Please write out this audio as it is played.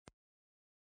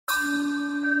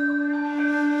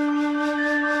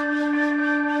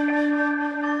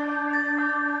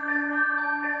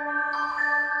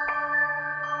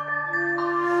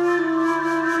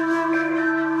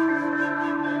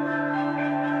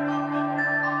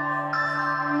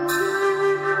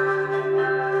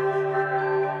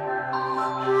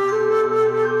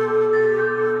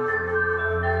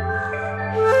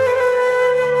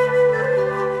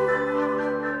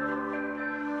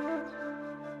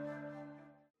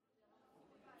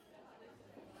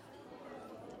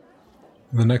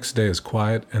The next day is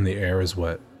quiet and the air is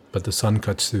wet, but the sun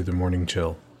cuts through the morning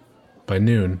chill. By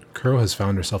noon, Kuro has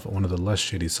found herself at one of the less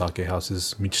shady sake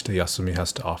houses Michita Yasumi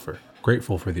has to offer,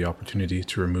 grateful for the opportunity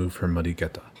to remove her muddy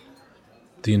geta.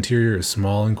 The interior is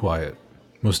small and quiet.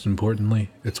 Most importantly,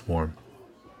 it's warm.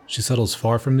 She settles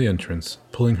far from the entrance,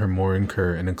 pulling her mooring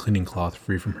cur and a cleaning cloth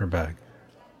free from her bag.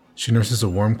 She nurses a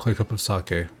warm clay cup of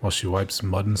sake while she wipes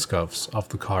mud and scuffs off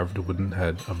the carved wooden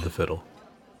head of the fiddle.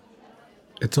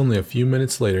 It's only a few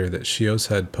minutes later that Shio's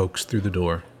head pokes through the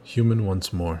door, human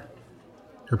once more.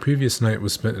 Her previous night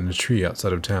was spent in a tree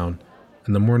outside of town,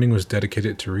 and the morning was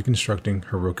dedicated to reconstructing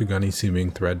her Rokugani seaming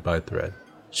thread by thread.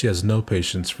 She has no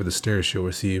patience for the stare she'll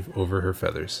receive over her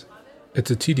feathers.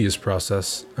 It's a tedious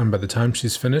process, and by the time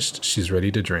she's finished, she's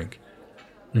ready to drink.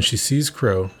 When she sees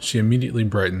Crow, she immediately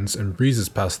brightens and breezes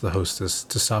past the hostess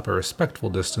to stop a respectful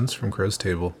distance from Crow's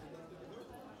table.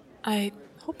 I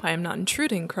hope I am not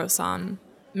intruding, Crow-san.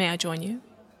 May I join you?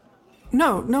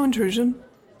 No intrusion.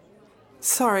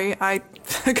 Sorry, I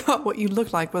forgot what you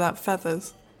look like without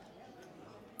feathers.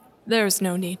 There's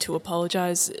no need to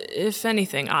apologize. If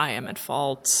anything, I am at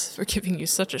fault for giving you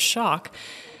such a shock.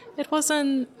 It was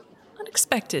an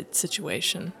unexpected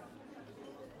situation.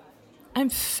 I'm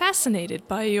fascinated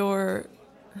by your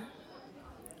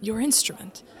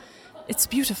instrument. It's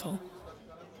beautiful.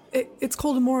 It's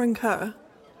called a mooring cur.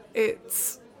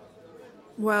 It's,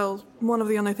 well, one of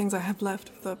the only things I have left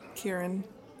of the Kirin.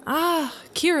 Ah,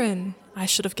 Kirin. I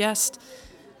should have guessed.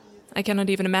 I cannot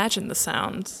even imagine the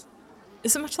sound.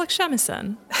 Is it much like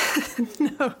shamisen?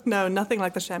 No, nothing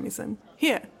like the shamisen.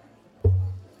 Here.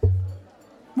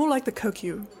 More like the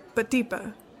kokyu, but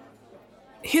deeper.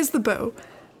 Here's the bow.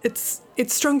 It's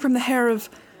strung from the hair of,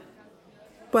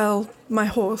 well, my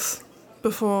horse,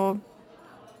 before...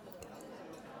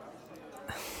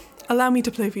 Allow me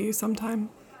to play for you sometime.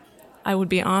 I would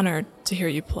be honored to hear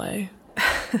you play.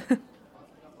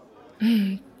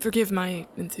 Forgive my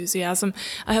enthusiasm.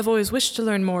 I have always wished to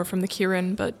learn more from the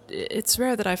Kirin, but it's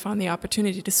rare that I find the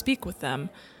opportunity to speak with them.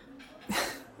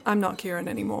 I'm not Kirin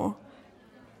anymore,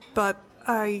 but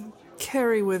I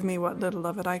carry with me what little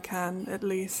of it I can, at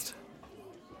least.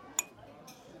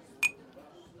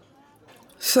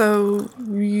 So,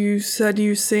 you said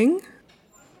you sing?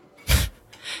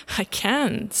 I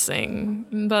can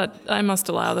sing, but I must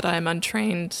allow that I am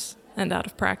untrained and out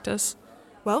of practice.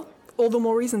 Well, all the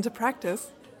more reason to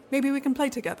practice. Maybe we can play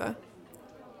together.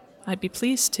 I'd be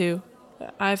pleased to.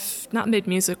 I've not made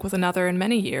music with another in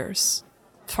many years.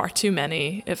 Far too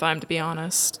many, if I'm to be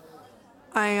honest.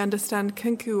 I understand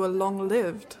Kenku are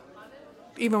long-lived.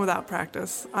 Even without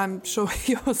practice, I'm sure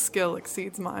your skill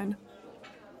exceeds mine.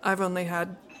 I've only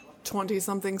had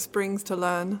 20-something springs to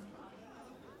learn.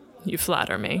 You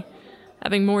flatter me.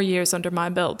 Having more years under my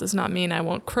belt does not mean I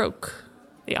won't croak.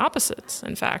 The opposite,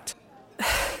 in fact.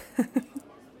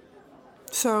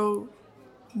 So,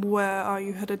 where are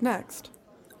you headed next?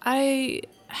 I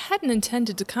hadn't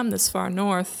intended to come this far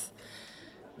north,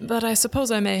 but I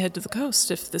suppose I may head to the coast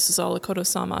if this is all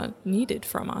Akoto-sama needed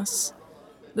from us.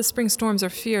 The spring storms are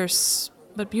fierce,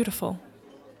 but beautiful.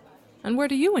 And where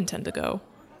do you intend to go?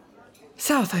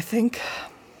 South, I think.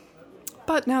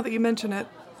 But now that you mention it,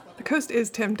 the coast is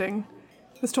tempting.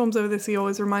 The storms over the sea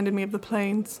always reminded me of the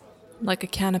plains. Like a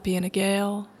canopy in a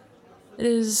gale. It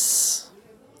is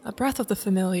a breath of the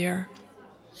familiar.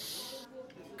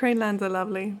 Crane lands are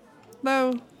lovely,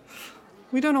 though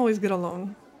we don't always get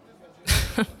along.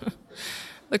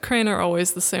 The crane are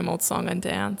always the same old song and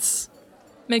dance.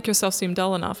 Make yourself seem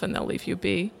dull enough and they'll leave you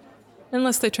be.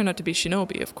 Unless they turn out to be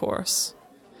shinobi, of course.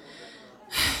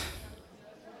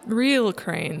 Real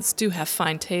cranes do have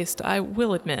fine taste, I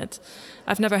will admit.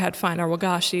 I've never had finer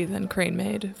wagashi than crane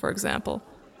made, for example.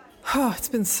 Oh, it's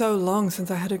been so long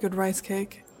since I had a good rice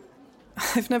cake.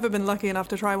 I've never been lucky enough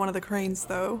to try one of the cranes,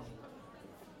 though.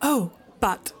 Oh,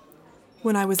 but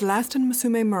when I was last in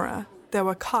Musumemura, there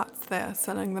were carts there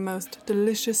selling the most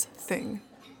delicious thing.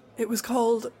 It was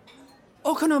called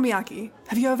okonomiyaki.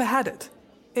 Have you ever had it?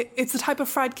 It's a type of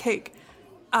fried cake.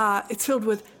 It's filled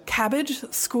with cabbage,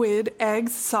 squid,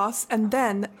 eggs, sauce, and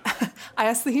then I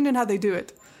asked the Hinen how they do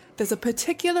it. There's a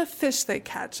particular fish they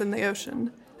catch in the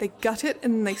ocean. They gut it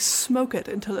and they smoke it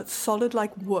until it's solid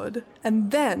like wood, and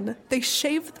then they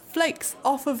shave the flakes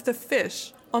off of the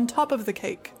fish on top of the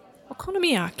cake.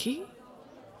 Okonomiyaki?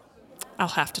 I'll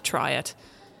have to try it.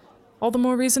 All the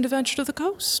more reason to venture to the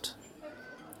coast.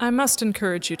 I must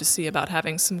encourage you to see about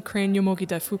having some crane yomogi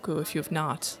daifuku if you have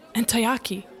not. And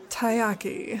taiyaki.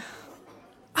 Taiyaki.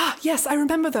 Ah, yes, I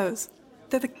remember those.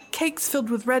 They're the cakes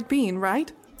filled with red bean,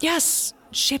 right? Yes,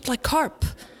 shaped like carp.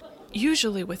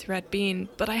 Usually with red bean,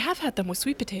 but I have had them with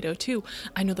sweet potato too.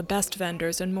 I know the best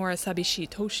vendors in Murasabishi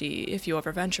Toshi if you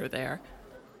ever venture there.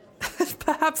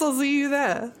 Perhaps I'll see you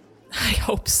there. I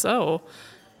hope so.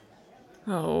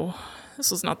 Oh,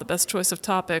 this was not the best choice of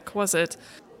topic, was it?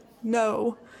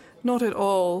 No, not at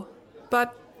all.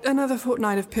 But another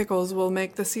fortnight of pickles will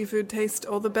make the seafood taste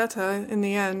all the better in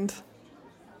the end.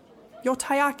 Your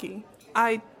taiyaki.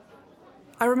 I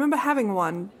remember having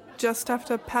one just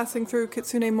after passing through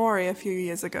Kitsune Mori a few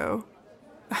years ago.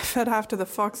 I fed half to the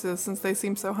foxes since they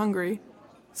seemed so hungry.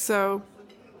 So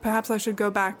perhaps I should go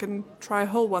back and try a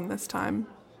whole one this time.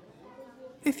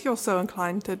 If you're so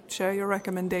inclined to share your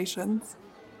recommendations.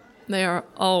 They are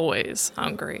always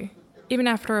hungry. Even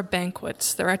after a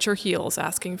banquet, they're at your heels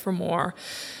asking for more.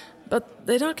 But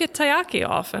they don't get taiyaki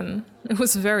often. It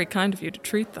was very kind of you to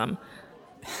treat them.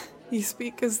 You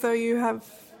speak as though you have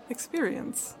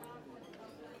experience.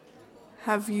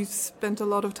 Have you spent a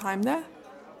lot of time there?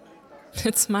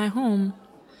 It's my home.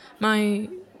 My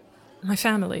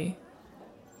family.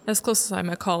 As close as I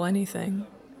might call anything.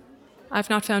 I've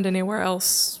not found anywhere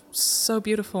else so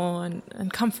beautiful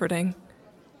and comforting.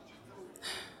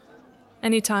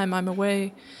 Anytime I'm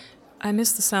away, I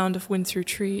miss the sound of wind through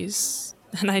trees,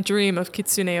 and I dream of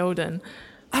Kitsune Oden.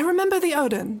 I remember the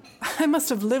Oden. I must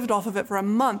have lived off of it for a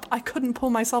month. I couldn't pull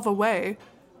myself away.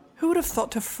 Who would have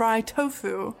thought to fry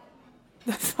tofu?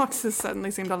 The foxes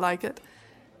certainly seem to like it.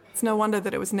 It's no wonder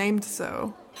that it was named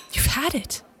so. You've had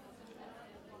it.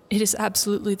 It is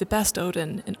absolutely the best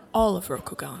Oden in all of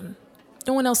Rokugan.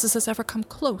 No one else's has ever come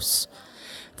close.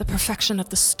 The perfection of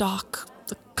the stock,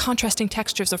 the contrasting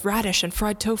textures of radish and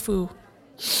fried tofu.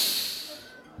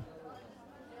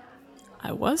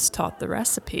 I was taught the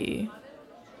recipe.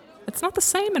 It's not the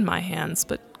same in my hands,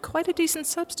 but quite a decent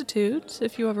substitute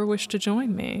if you ever wish to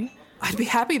join me. I'd be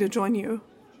happy to join you.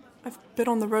 I've been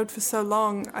on the road for so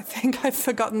long, I think I've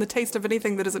forgotten the taste of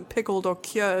anything that isn't pickled or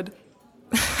cured.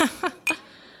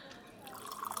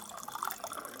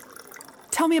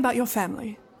 Tell me about your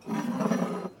family.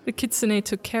 The Kitsune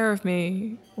took care of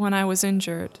me when I was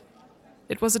injured.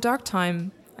 It was a dark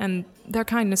time, and their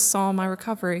kindness saw my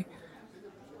recovery.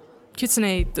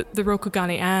 Kitsune, the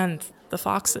Rokugani, and the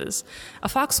foxes. A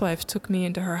foxwife took me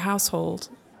into her household.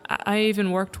 I even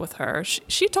worked with her.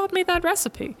 She taught me that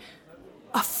recipe.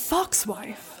 A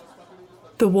foxwife?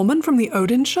 The woman from the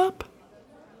Oden shop?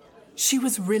 She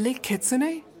was really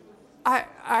Kitsune?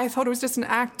 I thought it was just an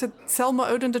act to sell more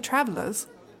Oden to travelers.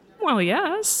 Well,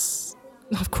 yes.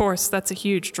 Of course, that's a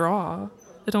huge draw.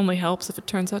 It only helps if it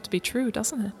turns out to be true,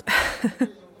 doesn't it?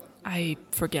 I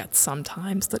forget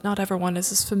sometimes that not everyone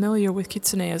is as familiar with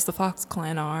Kitsune as the Fox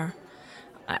Clan are.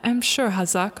 I'm sure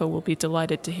Hazako will be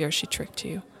delighted to hear she tricked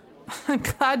you. I'm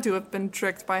glad to have been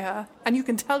tricked by her, and you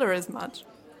can tell her as much.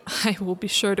 I will be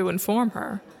sure to inform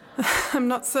her. I'm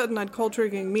not certain I'd call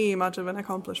tricking me much of an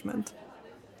accomplishment.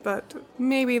 But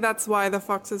maybe that's why the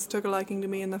foxes took a liking to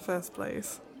me in the first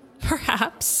place.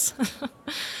 Perhaps.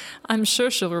 I'm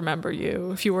sure she'll remember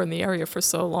you if you were in the area for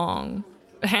so long.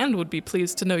 And would be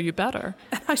pleased to know you better.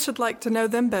 And I should like to know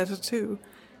them better, too.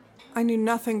 I knew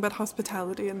nothing but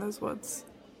hospitality in those woods.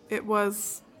 It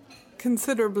was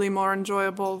considerably more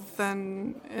enjoyable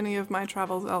than any of my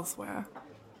travels elsewhere.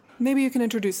 Maybe you can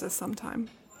introduce us sometime.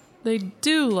 They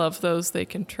do love those they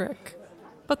can trick.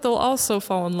 But they'll also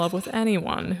fall in love with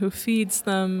anyone who feeds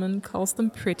them and calls them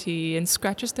pretty and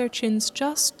scratches their chins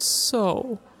just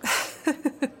so.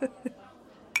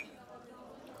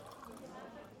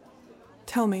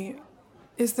 Tell me,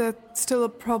 is there still a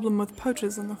problem with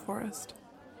poachers in the forest?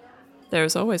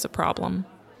 There's always a problem.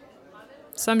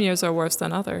 Some years are worse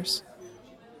than others.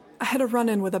 I had a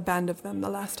run-in with a band of them the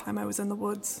last time I was in the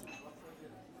woods.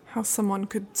 How someone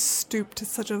could stoop to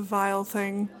such a vile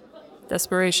thing.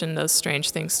 Desperation does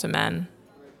strange things to men,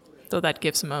 though that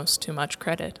gives most too much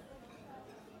credit.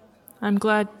 I'm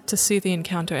glad to see the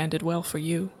encounter ended well for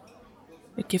you.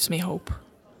 It gives me hope.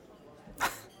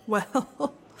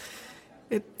 Well,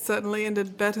 it certainly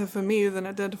ended better for me than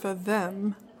it did for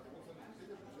them.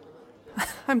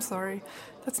 I'm sorry.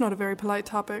 That's not a very polite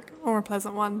topic, or a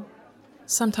pleasant one.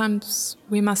 Sometimes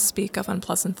we must speak of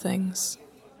unpleasant things.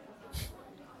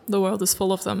 The world is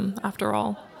full of them, after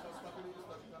all.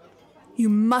 You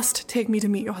must take me to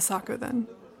meet your Hisako, then.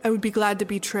 I would be glad to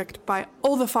be tricked by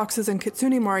all the foxes in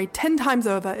Kitsune Mori 10 times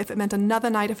over if it meant another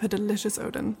night of her delicious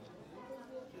Oden.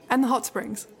 And the hot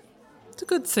springs. To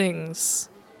good things.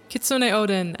 Kitsune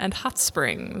Oden and hot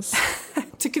springs.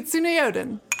 To Kitsune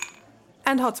Oden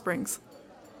and hot springs.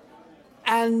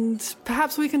 And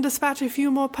perhaps we can dispatch a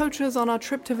few more poachers on our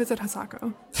trip to visit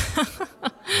Hisako.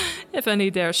 If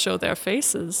any dare show their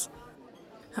faces.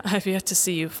 I've yet to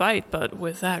see you fight, but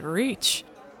with that reach...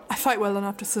 I fight well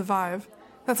enough to survive.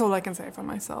 That's all I can say for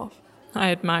myself.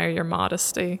 I admire your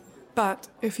modesty. But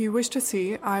if you wish to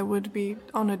see, I would be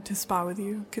honored to spar with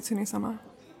you, Kitsune-sama.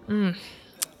 It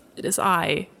is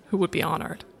I who would be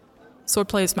honored.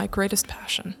 Swordplay is my greatest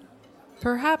passion.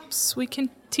 Perhaps we can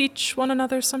teach one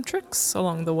another some tricks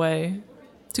along the way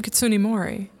to Kitsune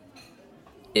Mori,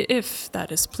 if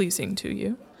that is pleasing to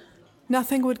you.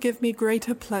 Nothing would give me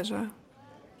greater pleasure.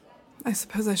 I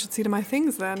suppose I should see to my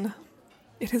things then.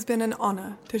 It has been an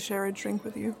honor to share a drink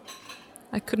with you.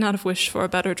 I could not have wished for a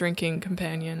better drinking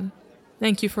companion.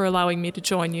 Thank you for allowing me to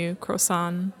join you,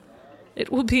 Kro-san.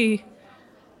 It will be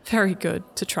very good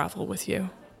to travel with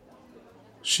you.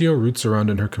 Shio roots around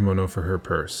in her kimono for her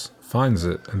purse, finds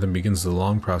it, and then begins the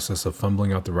long process of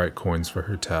fumbling out the right coins for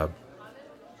her tab.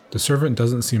 The servant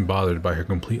doesn't seem bothered by her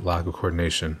complete lack of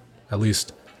coordination. At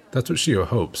least, that's what Shio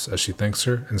hopes as she thanks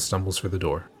her and stumbles for the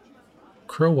door.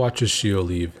 Kro watches Shio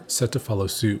leave, set to follow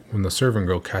suit when the servant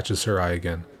girl catches her eye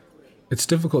again. It's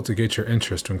difficult to gauge her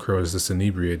interest when Kro is this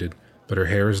inebriated, but her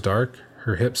hair is dark,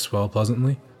 her hips swell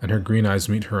pleasantly, and her green eyes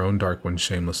meet her own dark ones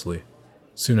shamelessly.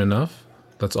 Soon enough,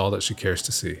 that's all that she cares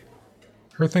to see.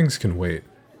 Her things can wait.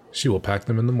 She will pack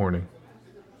them in the morning.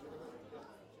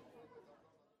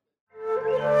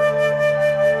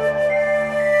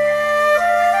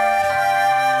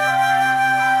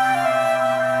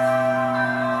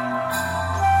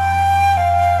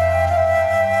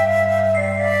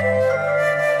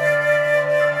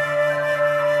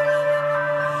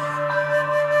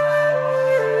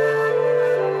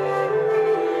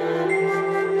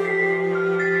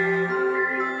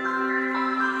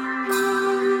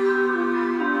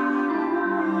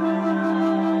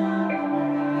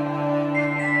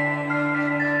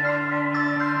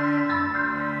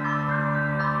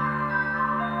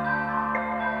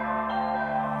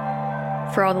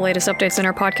 For all the latest updates in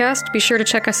our podcast, be sure to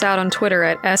check us out on Twitter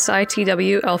at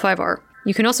SITWL5R.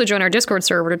 You can also join our Discord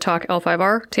server to talk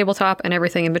L5R, tabletop, and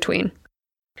everything in between.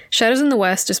 Shadows in the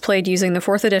West is played using the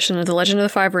 4th edition of the Legend of the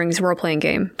Five Rings role-playing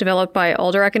game, developed by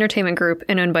Alderac Entertainment Group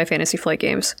and owned by Fantasy Flight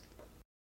Games.